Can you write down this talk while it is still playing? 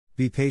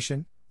Be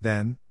patient,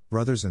 then,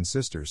 brothers and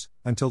sisters,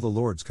 until the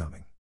Lord's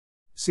coming.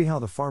 See how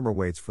the farmer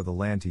waits for the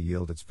land to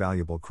yield its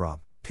valuable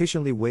crop,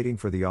 patiently waiting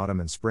for the autumn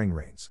and spring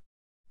rains.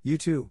 You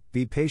too,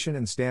 be patient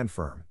and stand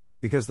firm,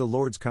 because the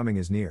Lord's coming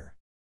is near.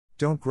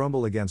 Don't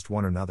grumble against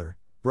one another,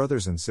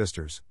 brothers and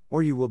sisters,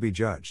 or you will be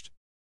judged.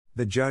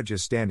 The judge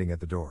is standing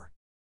at the door.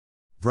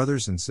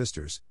 Brothers and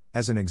sisters,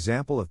 as an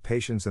example of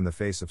patience in the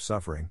face of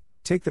suffering,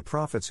 take the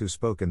prophets who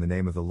spoke in the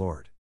name of the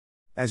Lord.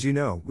 As you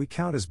know, we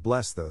count as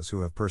blessed those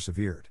who have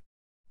persevered.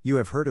 You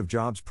have heard of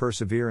Job's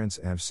perseverance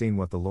and have seen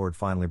what the Lord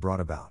finally brought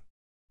about.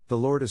 The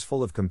Lord is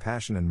full of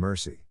compassion and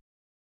mercy.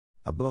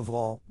 Above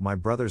all, my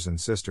brothers and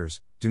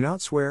sisters, do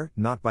not swear,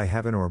 not by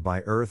heaven or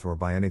by earth or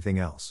by anything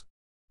else.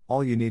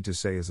 All you need to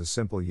say is a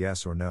simple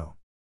yes or no.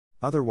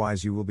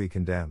 Otherwise you will be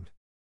condemned.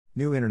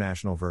 New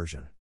International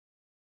Version.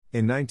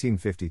 In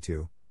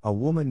 1952, a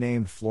woman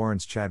named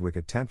Florence Chadwick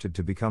attempted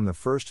to become the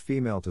first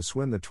female to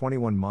swim the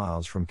 21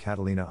 miles from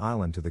Catalina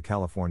Island to the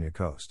California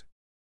coast.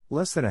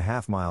 Less than a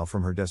half mile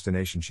from her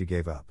destination she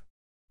gave up.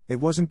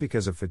 It wasn't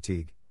because of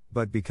fatigue,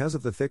 but because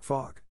of the thick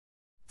fog.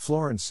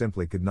 Florence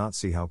simply could not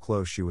see how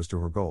close she was to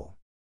her goal.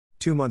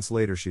 2 months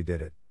later she did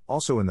it,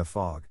 also in the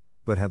fog,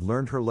 but had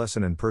learned her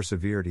lesson and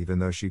persevered even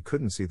though she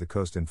couldn't see the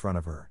coast in front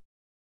of her.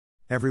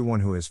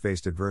 Everyone who has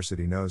faced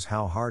adversity knows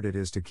how hard it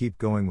is to keep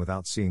going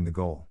without seeing the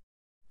goal.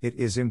 It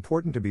is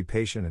important to be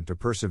patient and to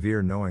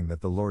persevere knowing that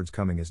the Lord's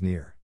coming is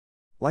near.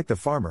 Like the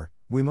farmer,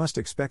 we must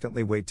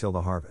expectantly wait till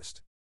the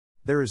harvest.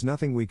 There is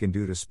nothing we can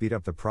do to speed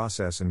up the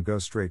process and go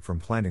straight from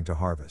planting to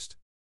harvest.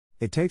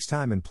 It takes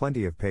time and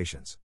plenty of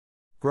patience.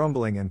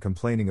 Grumbling and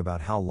complaining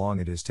about how long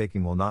it is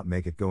taking will not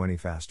make it go any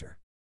faster.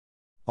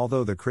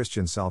 Although the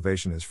Christian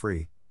salvation is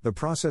free, the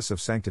process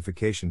of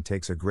sanctification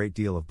takes a great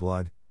deal of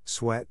blood,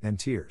 sweat, and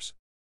tears.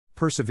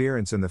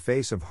 Perseverance in the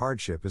face of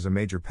hardship is a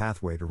major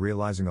pathway to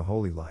realizing a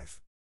holy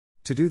life.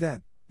 To do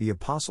that, the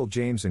Apostle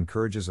James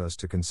encourages us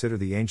to consider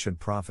the ancient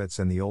prophets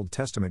and the Old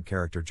Testament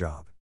character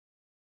Job.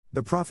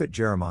 The prophet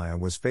Jeremiah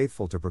was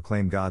faithful to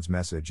proclaim God's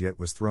message yet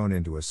was thrown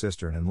into a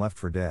cistern and left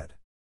for dead.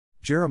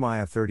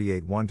 Jeremiah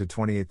 38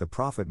 1-28. The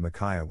prophet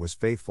Micaiah was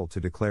faithful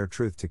to declare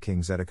truth to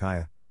King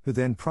Zedekiah, who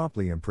then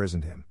promptly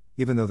imprisoned him,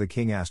 even though the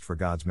king asked for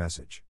God's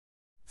message.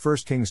 1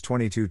 Kings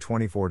 22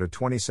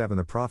 24-27.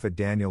 The prophet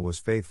Daniel was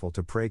faithful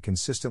to pray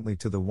consistently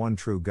to the one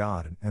true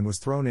God and was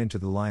thrown into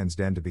the lion's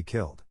den to be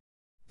killed.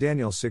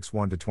 Daniel 6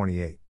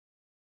 1-28.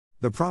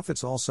 The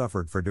prophets all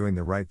suffered for doing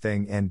the right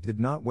thing and did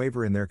not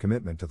waver in their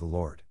commitment to the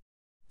Lord.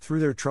 Through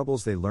their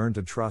troubles they learned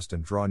to trust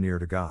and draw near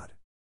to God.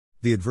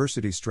 The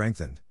adversity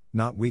strengthened,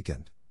 not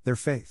weakened, their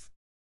faith.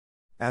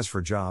 As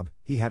for Job,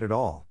 he had it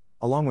all,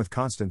 along with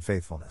constant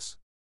faithfulness.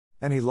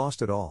 And he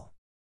lost it all.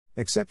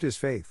 Except his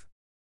faith.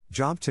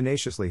 Job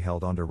tenaciously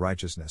held on to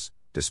righteousness,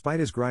 despite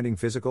his grinding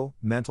physical,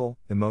 mental,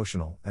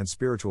 emotional, and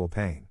spiritual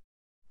pain.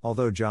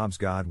 Although Job's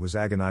God was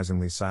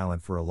agonizingly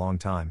silent for a long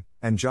time,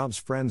 and Job's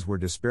friends were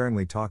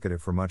despairingly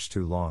talkative for much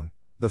too long,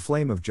 the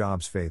flame of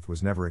Job's faith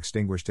was never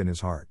extinguished in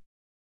his heart.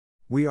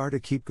 We are to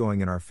keep going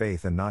in our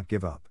faith and not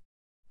give up.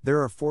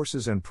 There are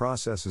forces and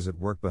processes at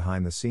work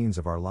behind the scenes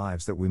of our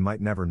lives that we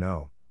might never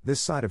know, this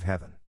side of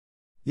heaven.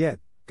 Yet,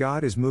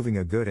 God is moving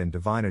a good and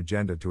divine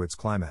agenda to its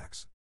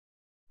climax.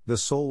 The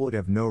soul would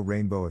have no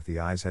rainbow if the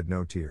eyes had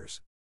no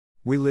tears.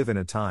 We live in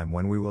a time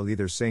when we will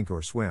either sink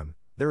or swim,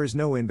 there is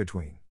no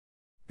in-between.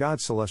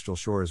 God's celestial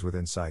shore is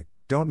within sight,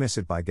 don't miss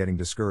it by getting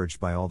discouraged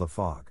by all the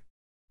fog.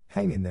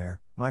 Hang in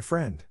there, my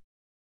friend.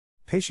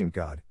 Patient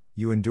God,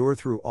 you endure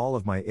through all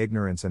of my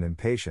ignorance and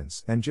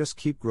impatience and just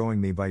keep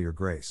growing me by your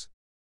grace.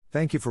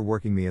 Thank you for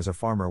working me as a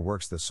farmer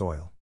works the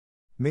soil.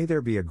 May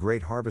there be a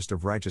great harvest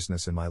of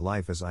righteousness in my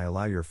life as I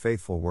allow your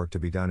faithful work to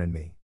be done in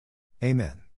me. Amen.